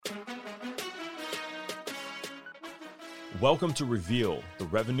Welcome to Reveal, the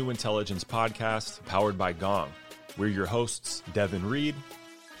Revenue Intelligence podcast powered by Gong. We're your hosts, Devin Reed.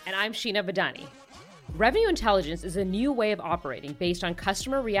 And I'm Sheena Badani. Revenue intelligence is a new way of operating based on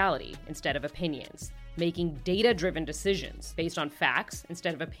customer reality instead of opinions, making data-driven decisions based on facts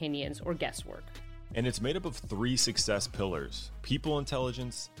instead of opinions or guesswork. And it's made up of three success pillars: people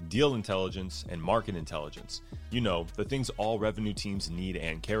intelligence, deal intelligence, and market intelligence. You know, the things all revenue teams need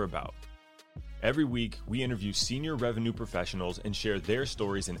and care about. Every week, we interview senior revenue professionals and share their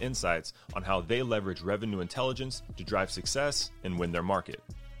stories and insights on how they leverage revenue intelligence to drive success and win their market.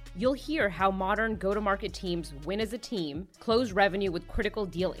 You'll hear how modern go-to-market teams win as a team, close revenue with critical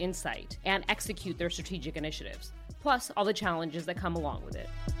deal insight, and execute their strategic initiatives, plus all the challenges that come along with it.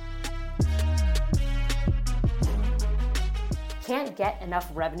 Can't get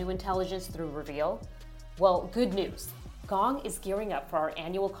enough revenue intelligence through Reveal? Well, good news. Gong is gearing up for our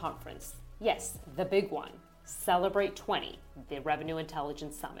annual conference. Yes, the big one, Celebrate 20, the Revenue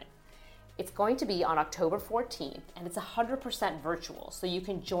Intelligence Summit. It's going to be on October 14th, and it's 100% virtual, so you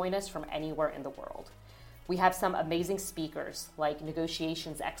can join us from anywhere in the world. We have some amazing speakers, like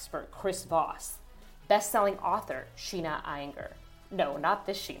negotiations expert Chris Voss, best-selling author Sheena Iyengar. No, not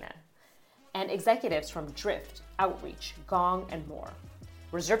this Sheena. And executives from Drift, Outreach, Gong, and more.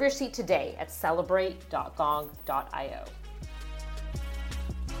 Reserve your seat today at celebrate.gong.io.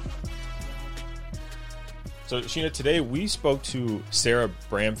 So, Sheena, today we spoke to Sarah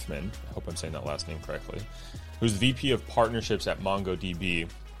Bramfman, I hope I'm saying that last name correctly, who's VP of Partnerships at MongoDB.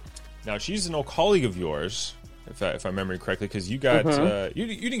 Now, she's an old colleague of yours, if I remember correctly, because you got you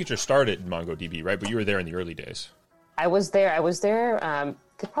didn't get your start at MongoDB, right? But you were there in the early days. I was there.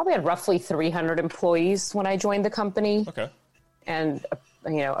 They probably had roughly 300 employees when I joined the company. Okay. And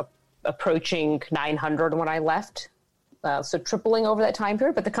approaching 900 when I left. So tripling over that time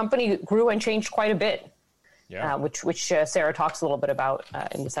period. But the company grew and changed quite a bit. Yeah. Which Sarah talks a little bit about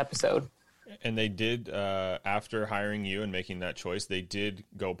in this episode. And they did, after hiring you and making that choice, they did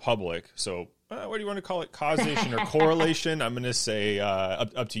go public. So what do you want to call it? Causation or correlation? I'm going to say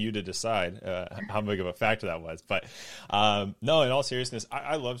up to you to decide how big of a factor that was. But no, in all seriousness,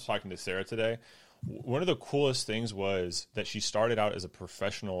 I loved talking to Sarah today. One of the coolest things was that she started out as a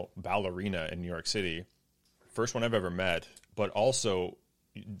professional ballerina in New York City. First one I've ever met, but also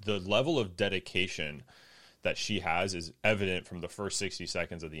the level of dedication that she has is evident from the first 60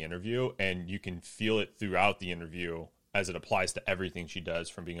 seconds of the interview, and you can feel it throughout the interview as it applies to everything she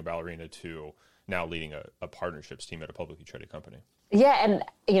does, from being a ballerina to now leading a partnerships team at a publicly traded company. Yeah, and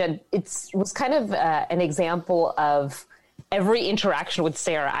it was kind of an example of every interaction with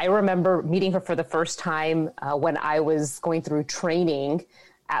Sarah. I remember meeting her for the first time when I was going through training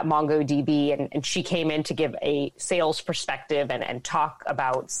at MongoDB, and she came in to give a sales perspective and talk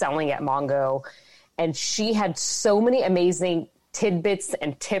about selling at Mongo. And she had so many amazing tidbits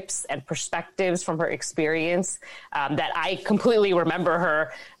and tips and perspectives from her experience that I completely remember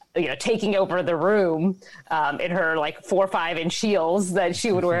her, taking over the room in her 4 or 5 inch heels that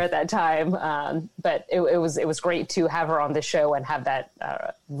she would wear at that time. But it was great to have her on the show and have that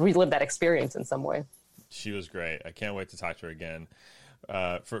relive that experience in some way. She was great. I can't wait to talk to her again.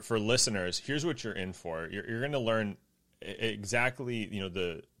 For listeners, here's what you're in for. You're going to learn exactly,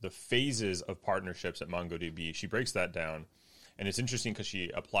 the phases of partnerships at MongoDB. She breaks that down, and it's interesting because she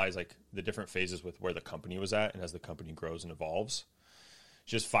applies the different phases with where the company was at, and as the company grows and evolves.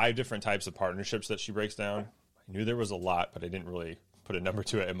 She has 5 different types of partnerships that she breaks down. I knew there was a lot, but I didn't really put a number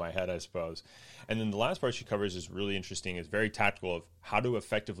to it in my head, I suppose. And then the last part she covers is really interesting. It's very tactical of how to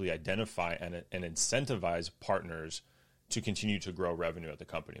effectively identify and incentivize partners to continue to grow revenue at the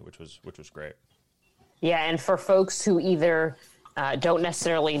company, which was great. Yeah, and for folks who either don't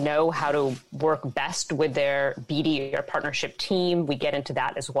necessarily know how to work best with their BD or partnership team, we get into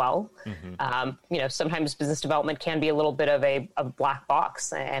that as well. Mm-hmm. Sometimes business development can be a little bit of a black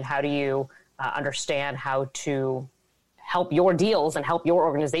box, and how do you understand how to help your deals and help your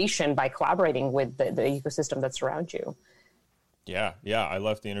organization by collaborating with the ecosystem that surrounds you. Yeah. I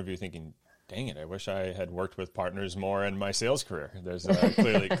left the interview thinking, dang it, I wish I had worked with partners more in my sales career. There's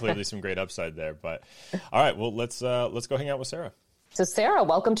clearly some great upside there. But all right, well, let's go hang out with Sarah. So Sarah,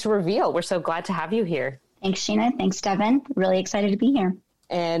 welcome to Reveal. We're so glad to have you here. Thanks, Sheena. Thanks, Devin. Really excited to be here.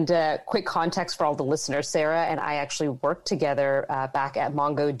 And quick context for all the listeners, Sarah and I actually worked together back at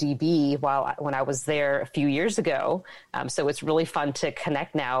MongoDB when I was there a few years ago. So it's really fun to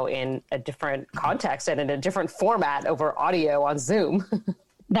connect now in a different context and in a different format over audio on Zoom.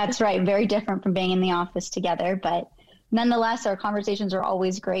 That's right. Very different from being in the office together, but nonetheless, our conversations are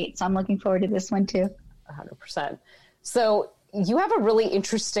always great. So I'm looking forward to this one too. 100%. So you have a really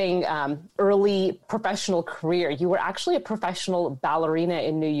interesting early professional career. You were actually a professional ballerina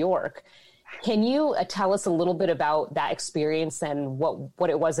in New York. Can you tell us a little bit about that experience and what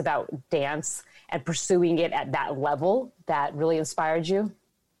it was about dance and pursuing it at that level that really inspired you?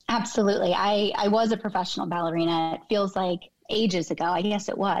 Absolutely. I was a professional ballerina. It feels like ages ago. I guess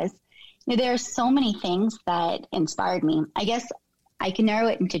it was. There are so many things that inspired me. I guess I can narrow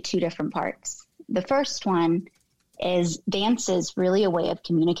it into two different parts. The first one is dance is really a way of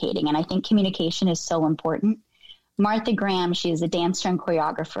communicating, and I think communication is so important. Martha Graham, she is a dancer and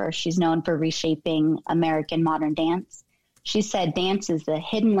choreographer. She's known for reshaping American modern dance. She said dance is the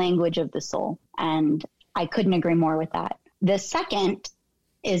hidden language of the soul, and I couldn't agree more with that. The second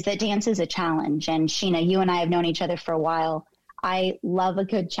is that dance is a challenge, and Sheena, you and I have known each other for a while. I love a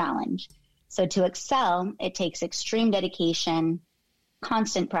good challenge. So to excel, it takes extreme dedication,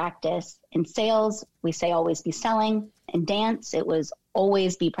 constant practice. In sales, we say always be selling. In dance, it was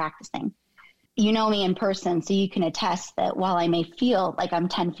always be practicing. You know me in person, so you can attest that while I may feel like I'm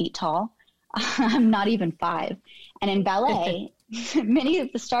 10 feet tall, I'm not even 5. And in ballet, many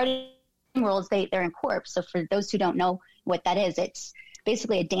of the starting roles, they're in corps. So for those who don't know what that is, it's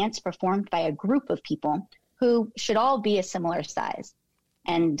basically a dance performed by a group of people who should all be a similar size.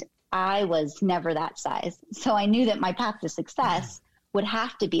 And I was never that size. So I knew that my path to success would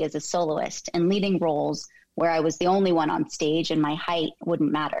have to be as a soloist and leading roles where I was the only one on stage and my height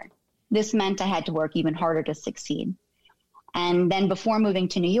wouldn't matter. This meant I had to work even harder to succeed. And then before moving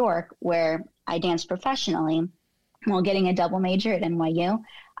to New York, where I danced professionally, while getting a double major at NYU,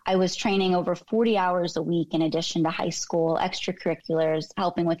 I was training over 40 hours a week in addition to high school extracurriculars,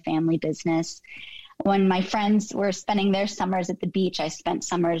 helping with family business. When my friends were spending their summers at the beach, I spent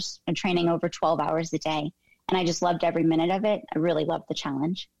summers training over 12 hours a day. And I just loved every minute of it. I really loved the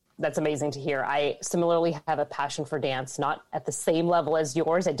challenge. That's amazing to hear. I similarly have a passion for dance, not at the same level as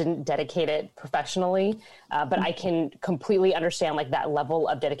yours. I didn't dedicate it professionally, but I can completely understand like that level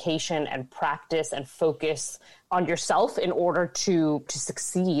of dedication and practice and focus on yourself in order to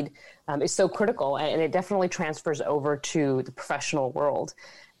succeed is so critical. And it definitely transfers over to the professional world.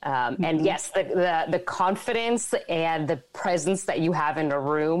 And yes, the confidence and the presence that you have in a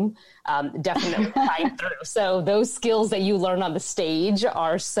room definitely shine through. So those skills that you learn on the stage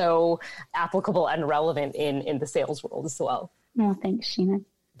are so applicable and relevant in the sales world as well. Oh, thanks, Sheena.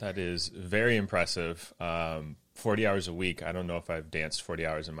 That is very impressive. 40 hours a week. I don't know if I've danced 40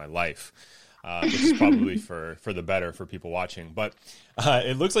 hours in my life. Which is probably for the better for people watching. But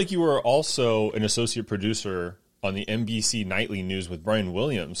it looks like you were also an associate producer on the NBC Nightly News with Brian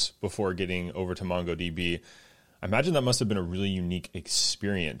Williams before getting over to MongoDB. I imagine that must have been a really unique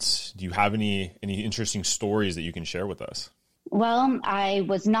experience. Do you have any interesting stories that you can share with us? Well, I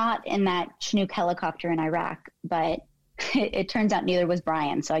was not in that Chinook helicopter in Iraq, but it turns out neither was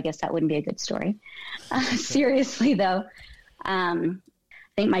Brian, so I guess that wouldn't be a good story. Seriously, though, I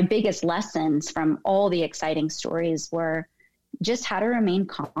think my biggest lessons from all the exciting stories were just how to remain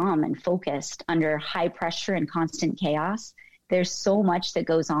calm and focused under high pressure and constant chaos. There's so much that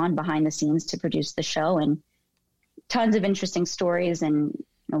goes on behind the scenes to produce the show, and tons of interesting stories, and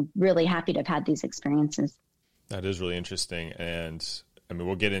really happy to have had these experiences. That is really interesting. And I mean,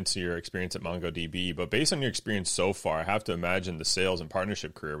 we'll get into your experience at MongoDB, but based on your experience so far, I have to imagine the sales and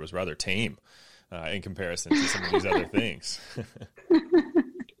partnership career was rather tame in comparison to some of these other things.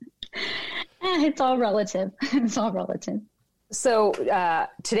 It's all relative. It's all relative. So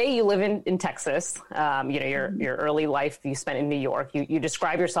today you live in Texas. Your early life you spent in New York. You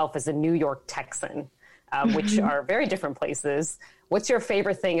describe yourself as a New York Texan, which are very different places. What's your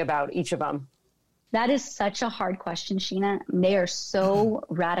favorite thing about each of them? That is such a hard question, Sheena. They are so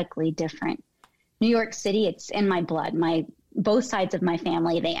radically different. New York City, it's in my blood. Both sides of my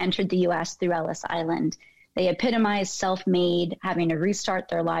family, they entered the U.S. through Ellis Island. They epitomize self-made, having to restart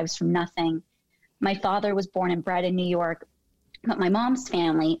their lives from nothing. My father was born and bred in New York, but my mom's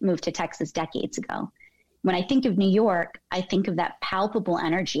family moved to Texas decades ago. When I think of New York, I think of that palpable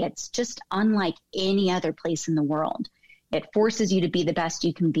energy. It's just unlike any other place in the world. It forces you to be the best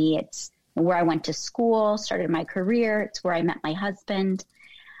you can be. It's where I went to school, started my career. It's where I met my husband.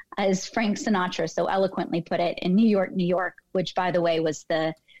 As Frank Sinatra so eloquently put it, in New York, New York, which, by the way, was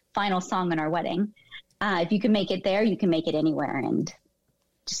the final song in our wedding. If you can make it there, you can make it anywhere. And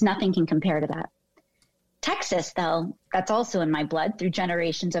just nothing can compare to that. Texas, though, that's also in my blood through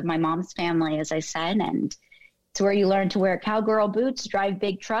generations of my mom's family, as I said. And it's where you learn to wear cowgirl boots, drive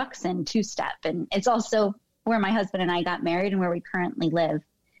big trucks, and two-step. And it's also where my husband and I got married and where we currently live.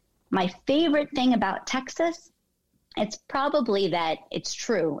 My favorite thing about Texas, it's probably that it's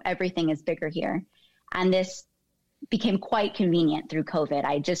true. Everything is bigger here. And this became quite convenient through COVID.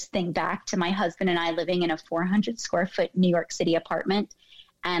 I just think back to my husband and I living in a 400 square foot New York City apartment,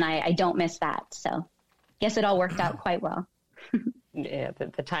 and I don't miss that. So I guess it all worked out quite well. Yeah,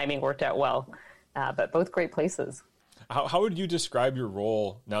 the timing worked out well, but both great places. How would you describe your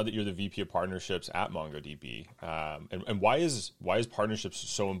role now that you're the VP of Partnerships at MongoDB? And why is partnerships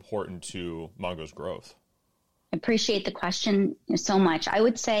so important to Mongo's growth? I appreciate the question so much. I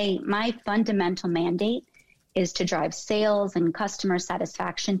would say my fundamental mandate is to drive sales and customer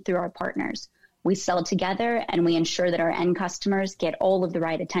satisfaction through our partners. We sell together and we ensure that our end customers get all of the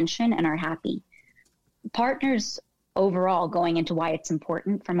right attention and are happy. Partners overall, going into why it's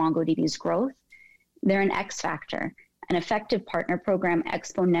important for MongoDB's growth, they're an X factor. An effective partner program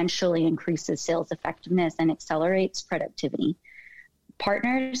exponentially increases sales effectiveness and accelerates productivity.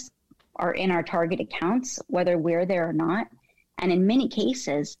 Partners are in our target accounts, whether we're there or not. And in many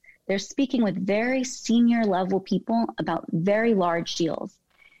cases, they're speaking with very senior level people about very large deals.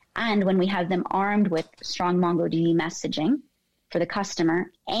 And when we have them armed with strong MongoDB messaging for the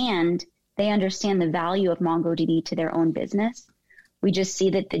customer, and they understand the value of MongoDB to their own business, we just see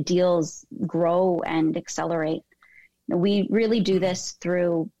that the deals grow and accelerate. We really do this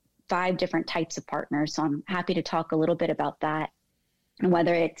through 5 different types of partners. So I'm happy to talk a little bit about that. And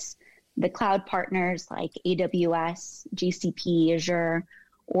whether it's the cloud partners like AWS, GCP, Azure,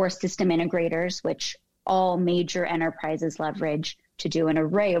 or system integrators, which all major enterprises leverage to do an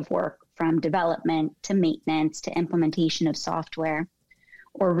array of work from development to maintenance to implementation of software,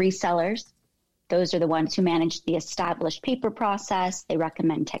 or resellers. Those are the ones who manage the established paper process. They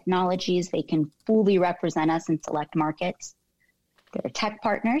recommend technologies. They can fully represent us in select markets. There are tech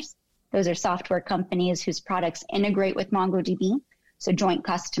partners. Those are software companies whose products integrate with MongoDB. So joint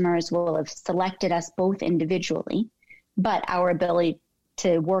customers will have selected us both individually, but our ability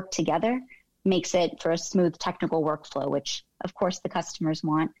to work together makes it for a smooth technical workflow, which of course the customers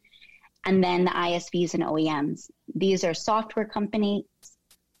want. And then the ISVs and OEMs. These are software companies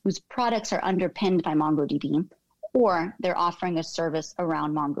whose products are underpinned by MongoDB, or they're offering a service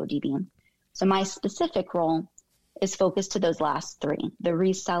around MongoDB. So my specific role is focused to those last 3, the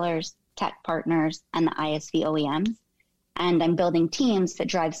resellers, tech partners, and the ISV OEMs. And I'm building teams that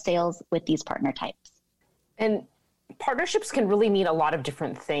drive sales with these partner types. And partnerships can really mean a lot of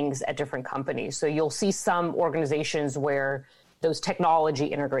different things at different companies. So you'll see some organizations where those technology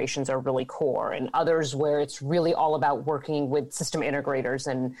integrations are really core, and others where it's really all about working with system integrators,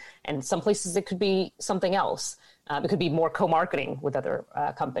 and some places it could be something else. It could be more co-marketing with other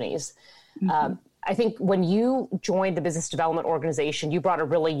companies. Mm-hmm. I think when you joined the business development organization, you brought a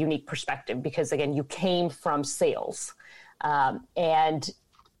really unique perspective because, again, you came from sales. And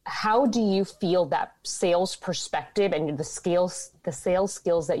how do you feel that sales perspective and the sales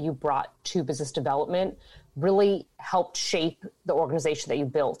skills that you brought to business development really helped shape the organization that you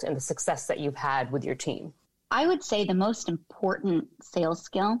built and the success that you've had with your team? I would say the most important sales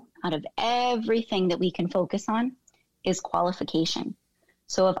skill out of everything that we can focus on is qualification.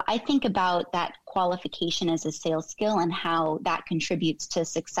 So if I think about that qualification as a sales skill and how that contributes to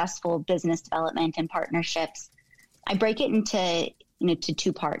successful business development and partnerships, I break it into to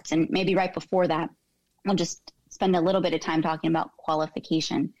 2 parts. And maybe right before that, I'll just spend a little bit of time talking about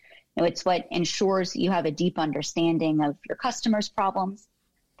qualification. It's what ensures you have a deep understanding of your customer's problems.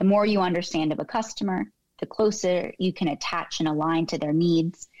 The more you understand of a customer, the closer you can attach and align to their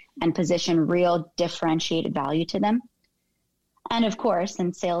needs and position real differentiated value to them. And of course,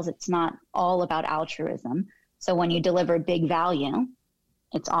 in sales, it's not all about altruism. So when you deliver big value,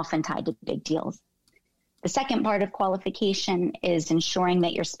 it's often tied to big deals. The second part of qualification is ensuring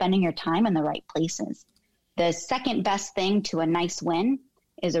that you're spending your time in the right places. The second best thing to a nice win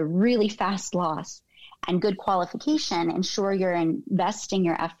is a really fast loss. And good qualification ensure you're investing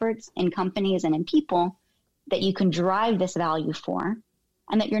your efforts in companies and in people that you can drive this value for,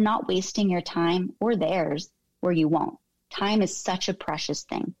 and that you're not wasting your time or theirs where you won't. Time is such a precious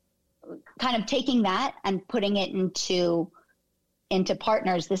thing. Kind of taking that and putting it into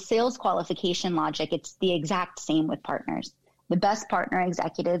partners, the sales qualification logic, it's the exact same with partners. The best partner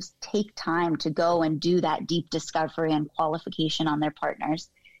executives take time to go and do that deep discovery and qualification on their partners.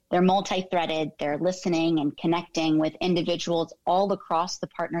 They're multi-threaded, they're listening and connecting with individuals all across the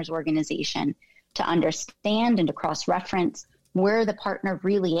partner's organization to understand and to cross-reference where the partner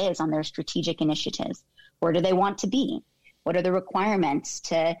really is on their strategic initiatives. Where do they want to be? What are the requirements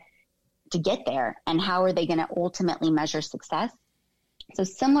to get there? And how are they going to ultimately measure success? So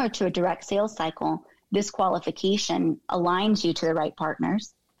similar to a direct sales cycle, this qualification aligns you to the right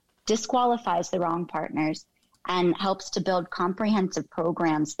partners, disqualifies the wrong partners, and helps to build comprehensive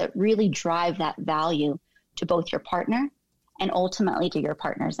programs that really drive that value to both your partner and ultimately to your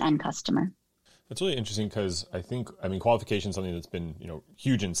partners and customer. That's really interesting because qualification is something that's been,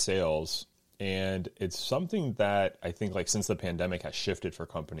 huge in sales. And it's something that I think like since the pandemic has shifted for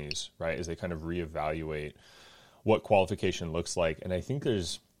companies, right? As they kind of reevaluate what qualification looks like. And I think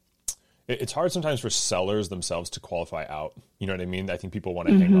it's hard sometimes for sellers themselves to qualify out. You know what I mean? I think people want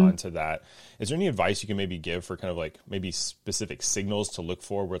to hang on to that. Is there any advice you can maybe give for kind of like maybe specific signals to look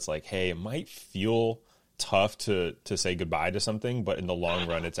for where it's like, hey, it might feel tough to say goodbye to something, but in the long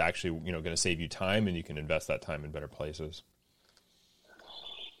run, it's actually, going to save you time and you can invest that time in better places?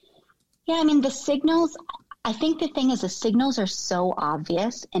 Yeah, the signals, I think the thing is the signals are so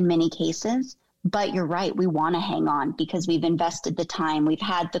obvious in many cases, but you're right. We want to hang on because we've invested the time, we've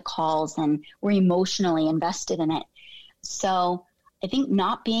had the calls, and we're emotionally invested in it. So I think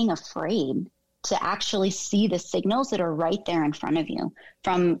not being afraid to actually see the signals that are right there in front of you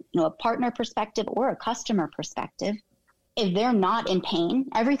from a partner perspective or a customer perspective. If they're not in pain,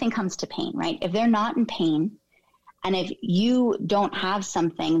 everything comes to pain, right? If they're not in pain, and if you don't have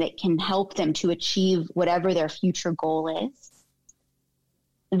something that can help them to achieve whatever their future goal is,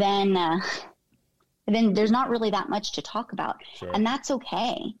 then there's not really that much to talk about. Sure. And that's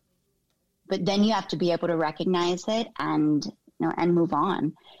okay. But then you have to be able to recognize it and move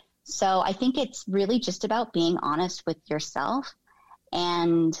on. So I think it's really just about being honest with yourself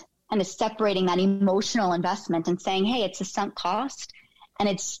and separating that emotional investment and saying, hey, it's a sunk cost, and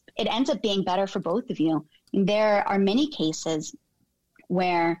it ends up being better for both of you. There are many cases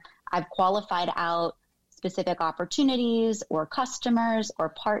where I've qualified out specific opportunities or customers or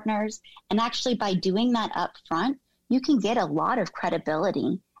partners. And actually by doing that up front, you can get a lot of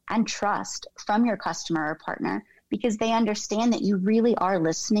credibility and trust from your customer or partner because they understand that you really are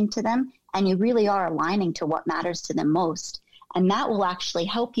listening to them and you really are aligning to what matters to them most. And that will actually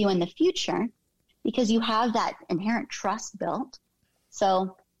help you in the future because you have that inherent trust built.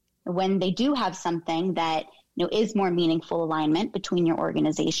 So when they do have something that is more meaningful alignment between your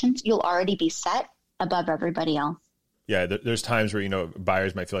organizations, you'll already be set above everybody else. Yeah, there's times where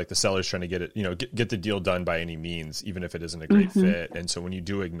buyers might feel like the seller's trying to get it, get the deal done by any means, even if it isn't a great fit. And so when you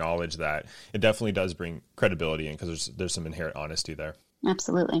do acknowledge that, it definitely does bring credibility in because there's some inherent honesty there.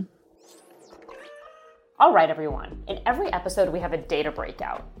 Absolutely. All right, everyone. In every episode, we have a data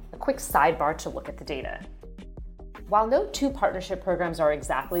breakout, a quick sidebar to look at the data. While no two partnership programs are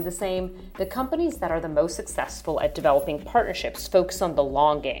exactly the same, the companies that are the most successful at developing partnerships focus on the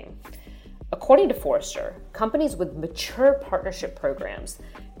long game. According to Forrester, companies with mature partnership programs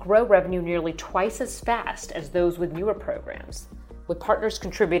grow revenue nearly twice as fast as those with newer programs, with partners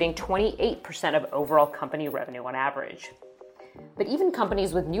contributing 28% of overall company revenue on average. But even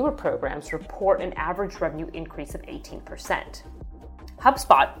companies with newer programs report an average revenue increase of 18%.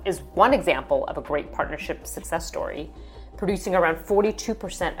 HubSpot is one example of a great partnership success story, producing around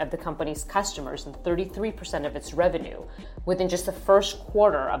 42% of the company's customers and 33% of its revenue within just the first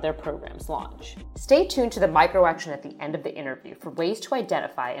quarter of their program's launch. Stay tuned to the micro action at the end of the interview for ways to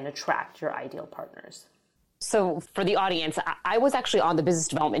identify and attract your ideal partners. So for the audience, I was actually on the business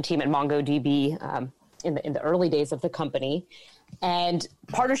development team at MongoDB in the early days of the company. And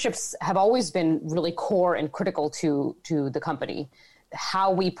partnerships have always been really core and critical to the company.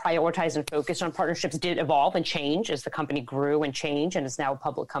 How we prioritize and focus on partnerships did evolve and change as the company grew and changed and is now a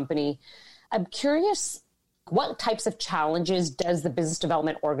public company. I'm curious, what types of challenges does the business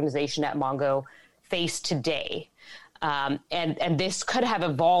development organization at Mongo face today? And this could have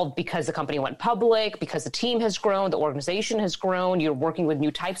evolved because the company went public, because the team has grown, the organization has grown, you're working with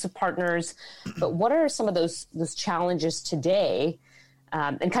new types of partners. But what are some of those challenges today?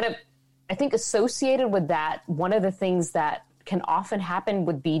 And kind of, I think associated with that, one of the things that can often happen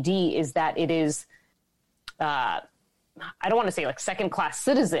with BD is that it is, I don't want to say like second-class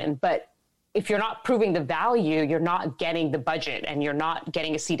citizen, but if you're not proving the value, you're not getting the budget and you're not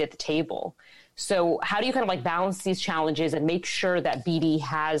getting a seat at the table. So how do you kind of like balance these challenges and make sure that BD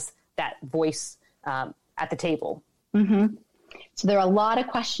has that voice at the table? Mm-hmm. So there are a lot of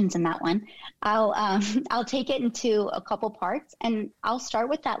questions in that one. I'll take it into a couple parts, and I'll start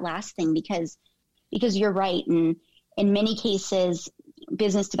with that last thing because you're right. And in many cases,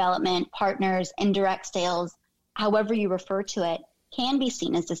 business development, partners, indirect sales, however you refer to it, can be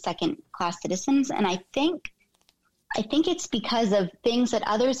seen as the second-class citizens. And I think it's because of things that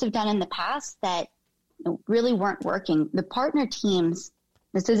others have done in the past that really weren't working. The partner teams,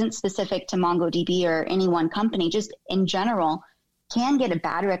 this isn't specific to MongoDB or any one company, just in general, can get a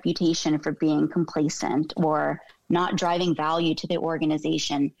bad reputation for being complacent or not driving value to the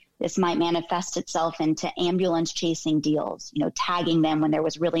organization This might manifest itself into ambulance chasing deals, tagging them when there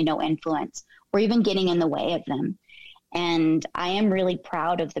was really no influence, or even getting in the way of them. And I am really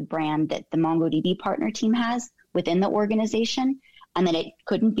proud of the brand that the MongoDB partner team has within the organization, and that it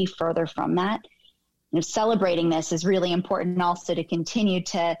couldn't be further from that. Celebrating this is really important also to continue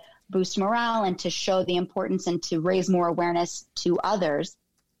to boost morale and to show the importance and to raise more awareness to others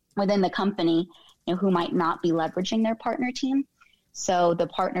within the company who might not be leveraging their partner team. So the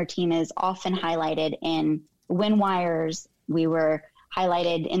partner team is often highlighted in win wires. We were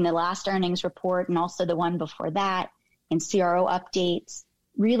highlighted in the last earnings report and also the one before that in CRO updates,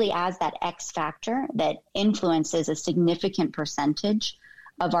 really as that X factor that influences a significant percentage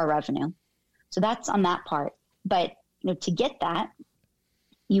of our revenue. So that's on that part. But to get that,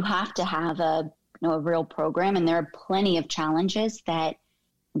 you have to have a real program, and there are plenty of challenges that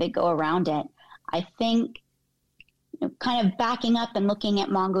go around it. I think kind of backing up and looking at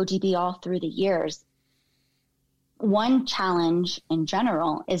MongoDB all through the years, one challenge in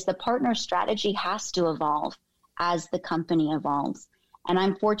general is the partner strategy has to evolve as the company evolves. And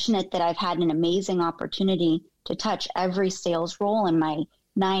I'm fortunate that I've had an amazing opportunity to touch every sales role in my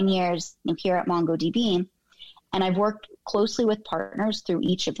 9 years here at MongoDB. And I've worked closely with partners through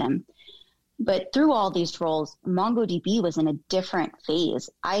each of them. But through all these roles, MongoDB was in a different phase.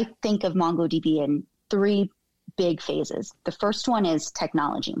 I think of MongoDB in 3 big phases. The first one is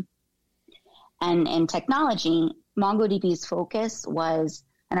technology. And in technology, MongoDB's focus was,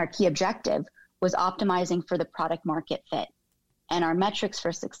 and our key objective was optimizing for the product market fit. And our metrics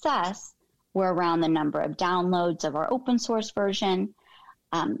for success were around the number of downloads of our open source version,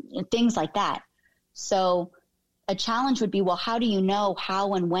 things like that. So a challenge would be, well, how do you know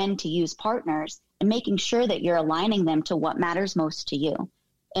how and when to use partners, and making sure that you're aligning them to what matters most to you.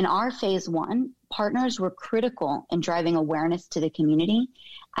 In our phase 1, partners were critical in driving awareness to the community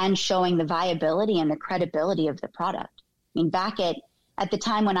and showing the viability and the credibility of the product. I mean, back at the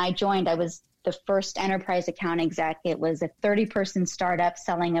time when I joined, I was the first enterprise account exec. It was a 30-person startup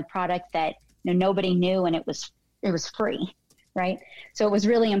selling a product that nobody knew, and it was free, right? So it was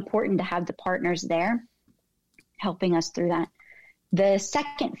really important to have the partners there helping us through that. The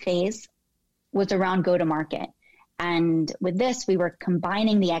second phase was around go-to-market. And with this, we were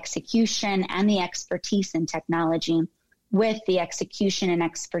combining the execution and the expertise in technology with the execution and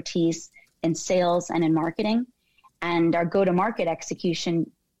expertise in sales and in marketing. And our go-to-market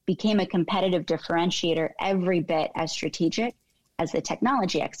execution became a competitive differentiator every bit as strategic as the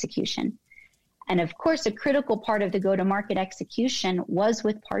technology execution. And of course, a critical part of the go-to-market execution was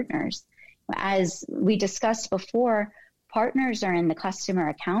with partners. As we discussed before, partners are in the customer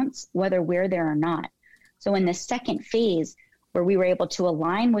accounts, whether we're there or not. So in the second phase, where we were able to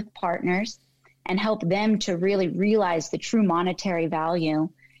align with partners and help them to really realize the true monetary value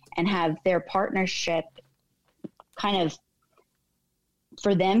and have their partnership kind of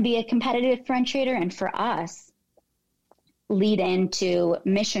for them be a competitive differentiator, and for us lead into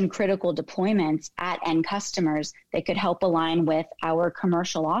mission critical deployments at end customers that could help align with our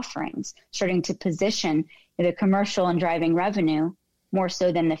commercial offerings, starting to position the commercial and driving revenue more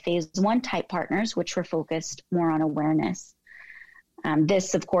so than the phase 1 type partners, which were focused more on awareness.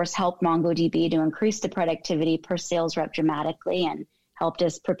 This, of course, helped MongoDB to increase the productivity per sales rep dramatically and helped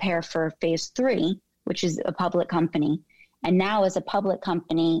us prepare for phase 3, which is a public company. And now as a public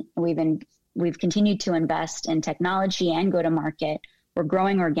company, we've continued to invest in technology and go to market. We're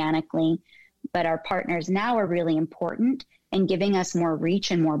growing organically, but our partners now are really important in giving us more reach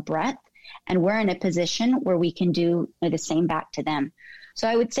and more breadth. And we're in a position where we can do the same back to them. So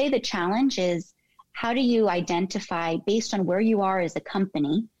I would say the challenge is, how do you identify, based on where you are as a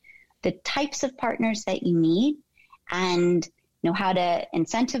company, the types of partners that you need, and how to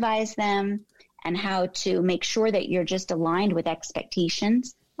incentivize them, and how to make sure that you're just aligned with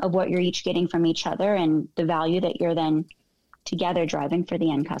expectations of what you're each getting from each other and the value that you're then together driving for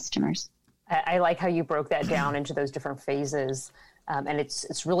the end customers. I like how you broke that down into those different phases. And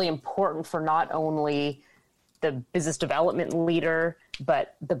it's really important for not only the business development leader,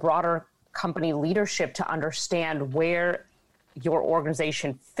 but the broader company leadership to understand where your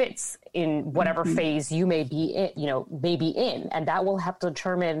organization fits in whatever phase you may be in, and that will help to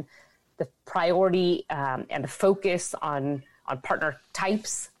determine the priority and the focus on partner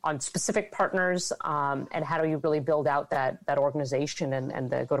types, on specific partners, and how do you really build out that organization and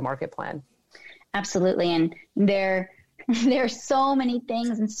the go-to-market plan. Absolutely, and there are so many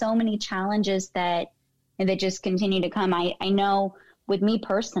things and so many challenges that just continue to come. I know with me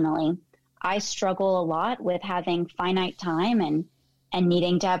personally, I struggle a lot with having finite time and and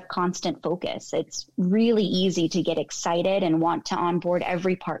needing to have constant focus. It's really easy to get excited and want to onboard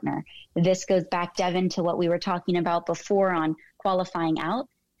every partner. This goes back, Devin, to what we were talking about before on qualifying out.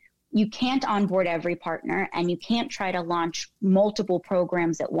 You can't onboard every partner, and you can't try to launch multiple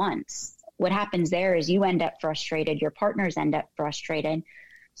programs at once. What happens there is you end up frustrated, your partners end up frustrated.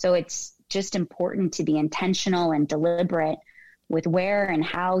 So it's just important to be intentional and deliberate with where and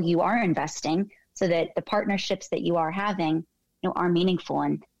how you are investing so that the partnerships that you are having are meaningful,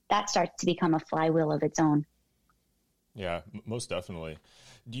 and that starts to become a flywheel of its own. Yeah, most definitely.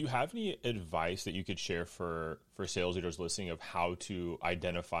 Do you have any advice that you could share for sales leaders listening of how to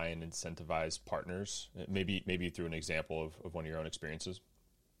identify and incentivize partners? Maybe through an example of one of your own experiences.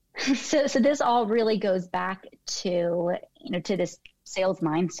 So this all really goes back to this sales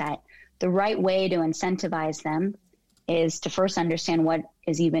mindset. The right way to incentivize them is to first understand what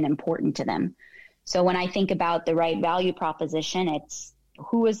is even important to them. So when I think about the right value proposition, it's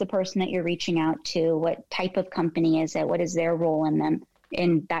who is the person that you're reaching out to? What type of company is it? What is their role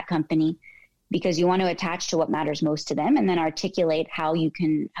in that company? Because you want to attach to what matters most to them and then articulate how you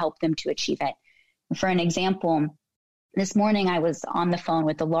can help them to achieve it. For an example, this morning I was on the phone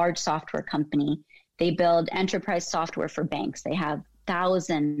with a large software company. They build enterprise software for banks. They have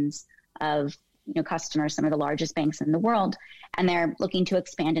thousands of customers, some of the largest banks in the world, and they're looking to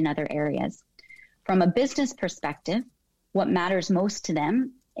expand in other areas. From a business perspective, what matters most to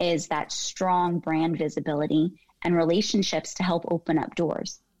them is that strong brand visibility and relationships to help open up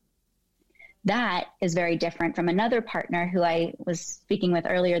doors. That is very different from another partner who I was speaking with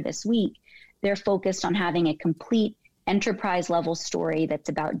earlier this week. They're focused on having a complete enterprise level story that's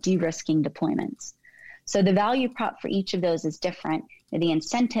about de-risking deployments. So the value prop for each of those is different. The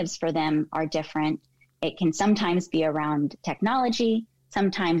incentives for them are different. It can sometimes be around technology.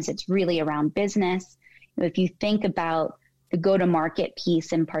 Sometimes it's really around business. If you think about the go-to-market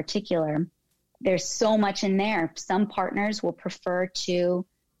piece in particular, there's so much in there. Some partners will prefer to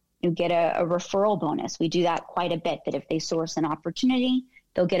get a referral bonus. We do that quite a bit, that if they source an opportunity,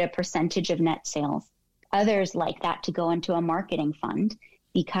 they'll get a percentage of net sales. Others like that to go into a marketing fund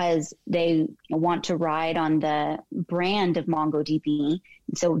because they want to ride on the brand of MongoDB.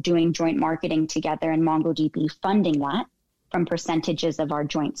 So doing joint marketing together and MongoDB funding that from percentages of our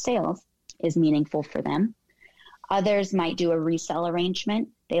joint sales is meaningful for them. Others might do a resell arrangement.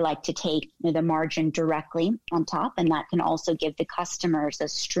 They like to take the margin directly on top, and that can also give the customers a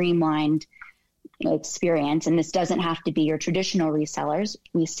streamlined experience. And this doesn't have to be your traditional resellers.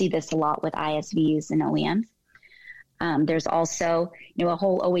 We see this a lot with ISVs and OEMs. There's also a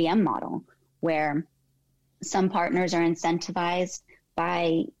whole OEM model where some partners are incentivized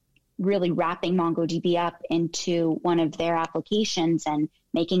by really wrapping MongoDB up into one of their applications and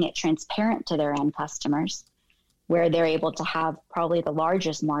making it transparent to their end customers, where they're able to have probably the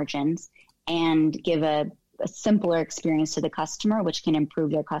largest margins and give a simpler experience to the customer, which can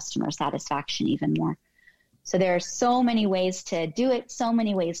improve their customer satisfaction even more. So there are so many ways to do it, so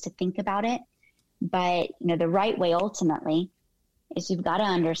many ways to think about it. But the right way ultimately is you've got to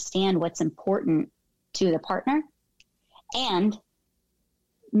understand what's important to the partner and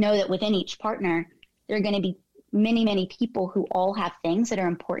know that within each partner, there are going to be many, many people who all have things that are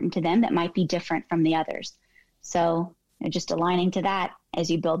important to them that might be different from the others. So just aligning to that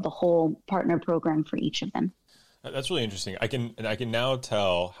as you build the whole partner program for each of them. That's really interesting. I can now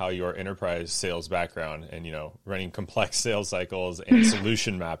tell how your enterprise sales background and running complex sales cycles and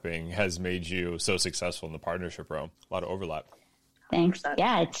solution mapping has made you so successful in the partnership realm. A lot of overlap. Thanks.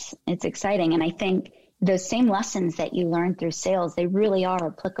 Yeah, it's exciting, and I think those same lessons that you learn through sales, they really are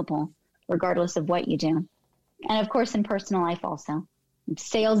applicable regardless of what you do, and of course in personal life also.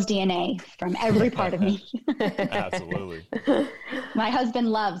 Sales DNA from every part of me. Absolutely. My husband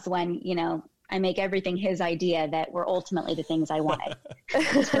loves when I make everything his idea that were ultimately the things I wanted.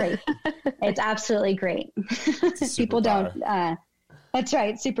 It's great. It's absolutely great. People don't, that's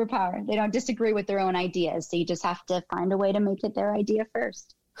right, superpower. They don't disagree with their own ideas. So you just have to find a way to make it their idea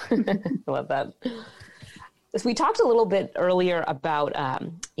first. I love that. So we talked a little bit earlier about,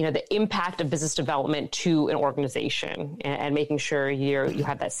 the impact of business development to an organization and making sure you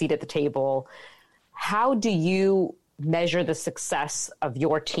have that seat at the table. How do you measure the success of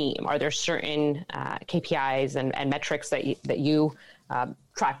your team? Are there certain KPIs and metrics that you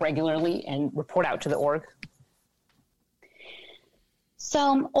track regularly and report out to the org?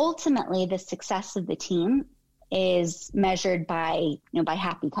 So ultimately, the success of the team is measured by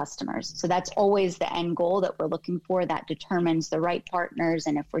happy customers. So that's always the end goal that we're looking for. That determines the right partners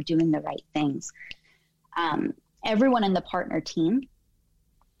and if we're doing the right things. Everyone in the partner team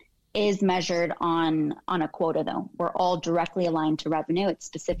is measured on a quota, though. We're all directly aligned to revenue. It's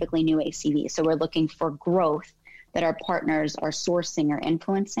specifically new ACV. So we're looking for growth that our partners are sourcing or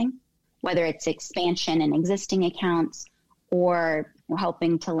influencing, whether it's expansion in existing accounts or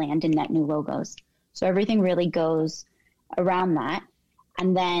helping to land in net new logos. So everything really goes around that.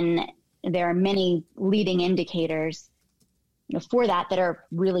 And then there are many leading indicators for that are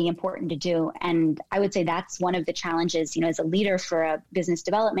really important to do. And I would say that's one of the challenges, as a leader for a business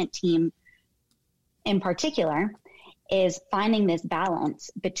development team in particular, is finding this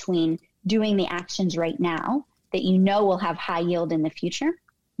balance between doing the actions right now that will have high yield in the future,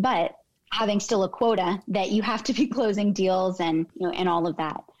 but having still a quota that you have to be closing deals and all of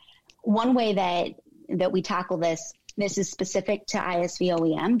that. One way that we tackle this is specific to ISV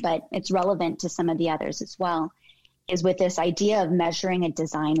OEM, but it's relevant to some of the others as well, is with this idea of measuring a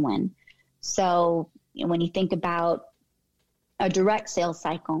design win. So when you think about a direct sales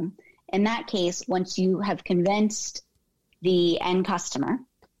cycle, in that case, once you have convinced the end customer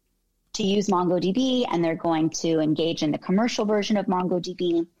to use MongoDB and they're going to engage in the commercial version of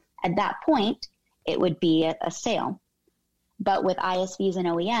MongoDB, at that point, it would be a sale. But with ISVs and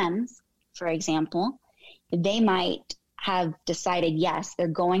OEMs, for example, they might have decided, yes, they're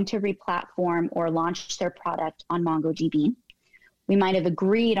going to replatform or launch their product on MongoDB. We might have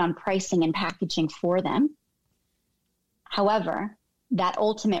agreed on pricing and packaging for them. However, that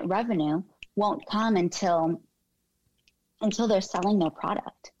ultimate revenue won't come until they're selling their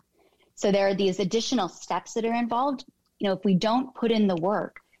product. So there are these additional steps that are involved. If we don't put in the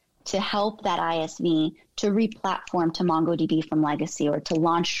work to help that ISV to replatform to MongoDB from legacy or to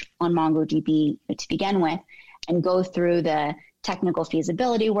launch on MongoDB to begin with, and go through the technical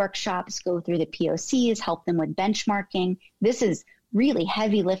feasibility workshops, go through the POCs, help them with benchmarking. This is really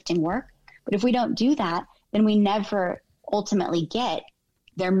heavy lifting work. But if we don't do that, then we never ultimately get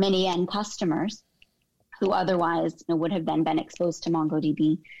their many end customers who otherwise would have then been exposed to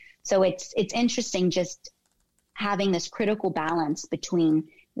MongoDB. So it's interesting just having this critical balance between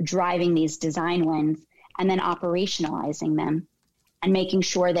driving these design wins and then operationalizing them and making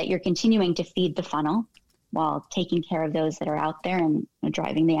sure that you're continuing to feed the funnel while taking care of those that are out there and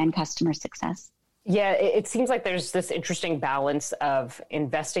driving the end customer success. Yeah, it seems like there's this interesting balance of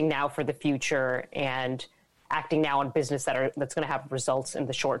investing now for the future and acting now on business that's going to have results in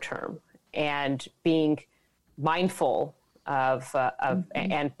the short term, and being mindful of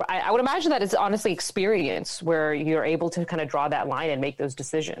and I would imagine that it's honestly experience where you're able to kind of draw that line and make those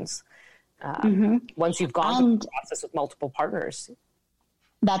decisions once you've gone through the process with multiple partners.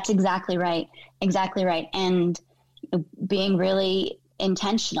 That's exactly right. Exactly right. And being really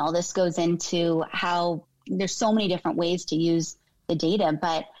intentional, this goes into how there's so many different ways to use the data,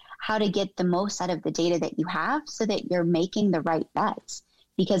 but how to get the most out of the data that you have so that you're making the right bets.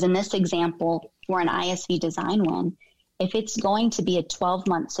 Because in this example, for an ISV design win, if it's going to be a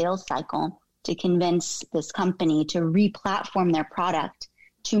 12-month sales cycle to convince this company to re-platform their product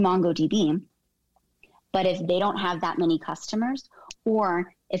to MongoDB, but if they don't have that many customers,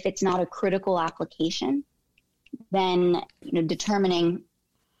 or if it's not a critical application, then determining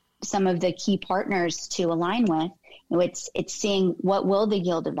some of the key partners to align with, it's seeing what will the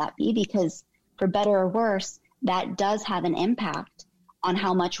yield of that be, because for better or worse, that does have an impact on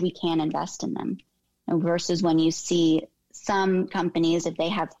how much we can invest in them. Versus when you see some companies, if they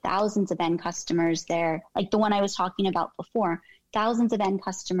have thousands of end customers there, like the one I was talking about before, thousands of end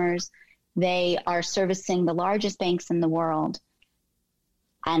customers, they are servicing the largest banks in the world,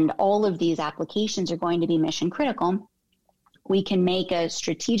 and all of these applications are going to be mission critical. We can make a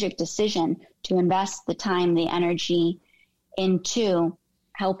strategic decision to invest the time, the energy into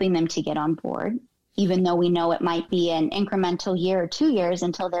helping them to get on board, even though we know it might be an incremental year or 2 years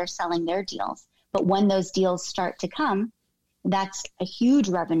until they're selling their deals. But when those deals start to come, that's a huge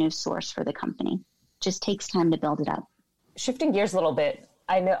revenue source for the company. Just takes time to build it up. Shifting gears a little bit,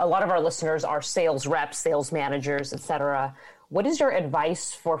 I know a lot of our listeners are sales reps, sales managers, et cetera. What is your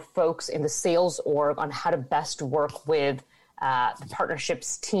advice for folks in the sales org on how to best work with the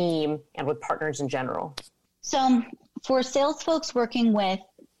partnerships team and with partners in general? So for sales folks working with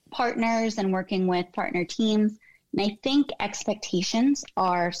partners and working with partner teams, and I think expectations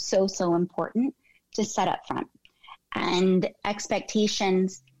are so important to set up front. And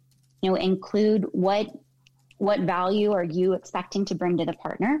expectations, include what value are you expecting to bring to the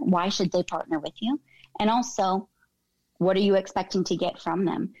partner? Why should they partner with you? And also, what are you expecting to get from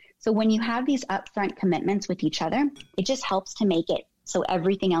them? So when you have these upfront commitments with each other, it just helps to make it so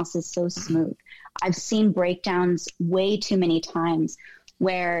everything else is so smooth. I've seen breakdowns way too many times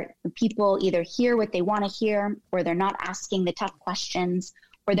where people either hear what they want to hear, or they're not asking the tough questions,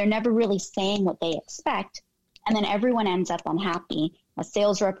 where they're never really saying what they expect. And then everyone ends up unhappy. A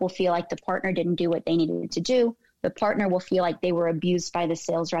sales rep will feel like the partner didn't do what they needed to do. The partner will feel like they were abused by the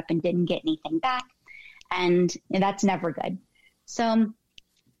sales rep and didn't get anything back. And that's never good. So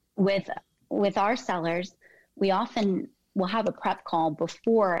with our sellers, we often will have a prep call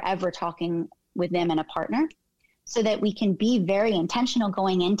before ever talking with them and a partner so that we can be very intentional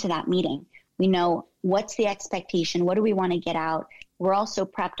going into that meeting. We know what's the expectation, what do we want to get out. We're also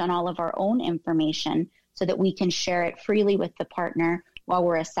prepped on all of our own information so that we can share it freely with the partner while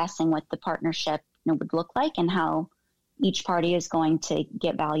we're assessing what the partnership would look like and how each party is going to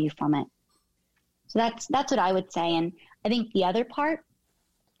get value from it. So that's what I would say. And I think the other part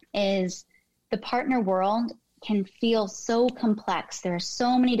is the partner world can feel so complex. There are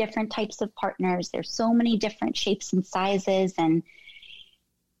so many different types of partners. There's so many different shapes and sizes, and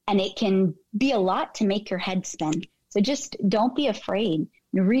it can be a lot to make your head spin. So just don't be afraid.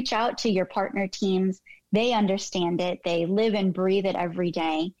 Reach out to your partner teams. They understand it. They live and breathe it every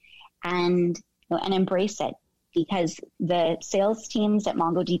day, and embrace it, because the sales teams at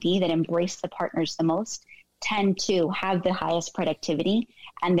MongoDB that embrace the partners the most tend to have the highest productivity,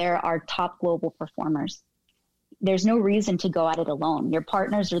 and they're our top global performers. There's no reason to go at it alone. Your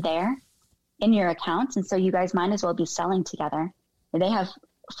partners are there in your accounts, and so you guys might as well be selling together. They have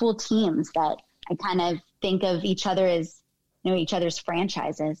full teams that I kind of think of each other as each other's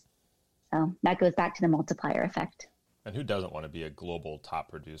franchises. So that goes back to the multiplier effect. And who doesn't want to be a global top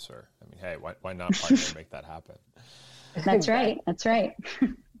producer? I mean, hey, why not partner and make that happen? That's right. That's right.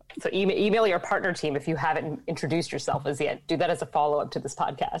 So email your partner team if you haven't introduced yourself as yet. Do that as a follow-up to this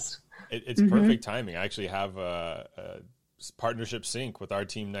podcast. It's perfect timing. I actually have a partnership sync with our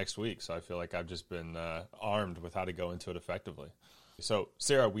team next week, so I feel like I've just been armed with how to go into it effectively. So,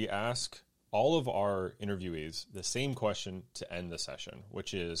 Sarah, we ask all of our interviewees the same question to end the session,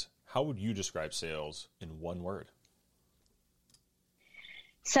 which is, how would you describe sales in one word?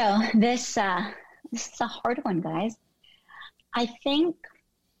 So this is a hard one, guys. I think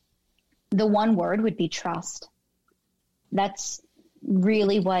the one word would be trust. That's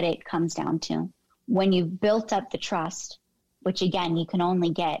really what it comes down to. When you've built up the trust, which again, you can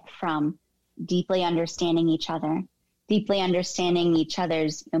only get from deeply understanding each other, deeply understanding each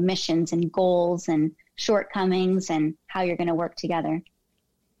other's missions and goals and shortcomings and how you're going to work together.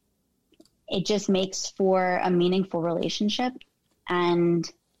 It just makes for a meaningful relationship, and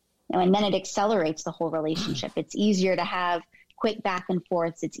then it accelerates the whole relationship. It's easier to have quick back and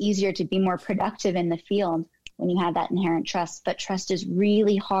forths. It's easier to be more productive in the field when you have that inherent trust. But trust is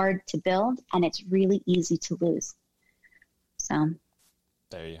really hard to build, and it's really easy to lose. So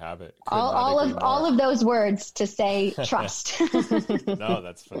there you have it. All of those words to say trust. No,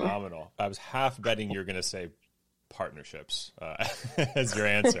 that's phenomenal. I was half betting you're going to say partnerships as your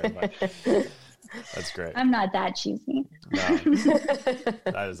answer, but that's great. I'm not that cheesy. No,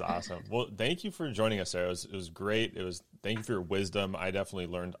 that is awesome. Well, thank you for joining us, Sarah. It was great. Thank you for your wisdom. I definitely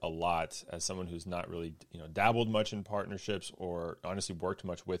learned a lot as someone who's not really, dabbled much in partnerships or honestly worked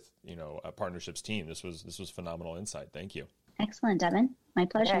much with, a partnerships team. This was phenomenal insight. Thank you. Excellent, Devin. My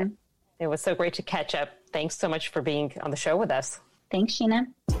pleasure. Yeah. It was so great to catch up. Thanks so much for being on the show with us. Thanks, Sheena.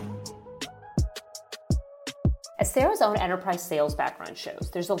 As Sarah's own enterprise sales background shows,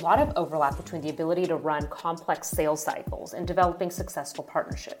 there's a lot of overlap between the ability to run complex sales cycles and developing successful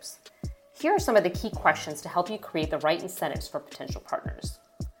partnerships. Here are some of the key questions to help you create the right incentives for potential partners.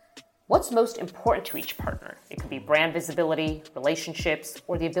 What's most important to each partner? It could be brand visibility, relationships,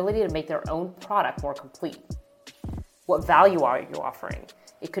 or the ability to make their own product more complete. What value are you offering?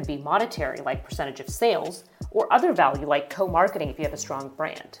 It could be monetary, like percentage of sales, or other value, like co-marketing if you have a strong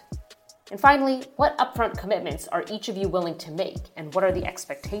brand. And finally, what upfront commitments are each of you willing to make, and what are the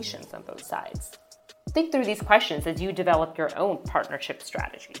expectations on both sides? Think through these questions as you develop your own partnership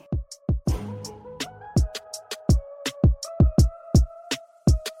strategy.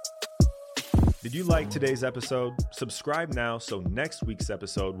 Did you like today's episode? Subscribe now so next week's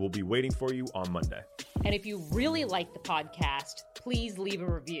episode will be waiting for you on Monday. And if you really like the podcast, please leave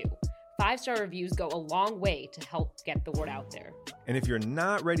a review. 5-star reviews go a long way to help get the word out there. And if you're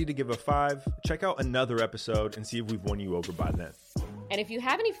not ready to give a 5, check out another episode and see if we've won you over by then. And if you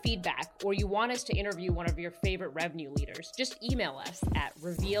have any feedback or you want us to interview one of your favorite revenue leaders, just email us at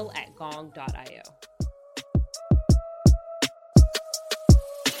reveal@gong.io.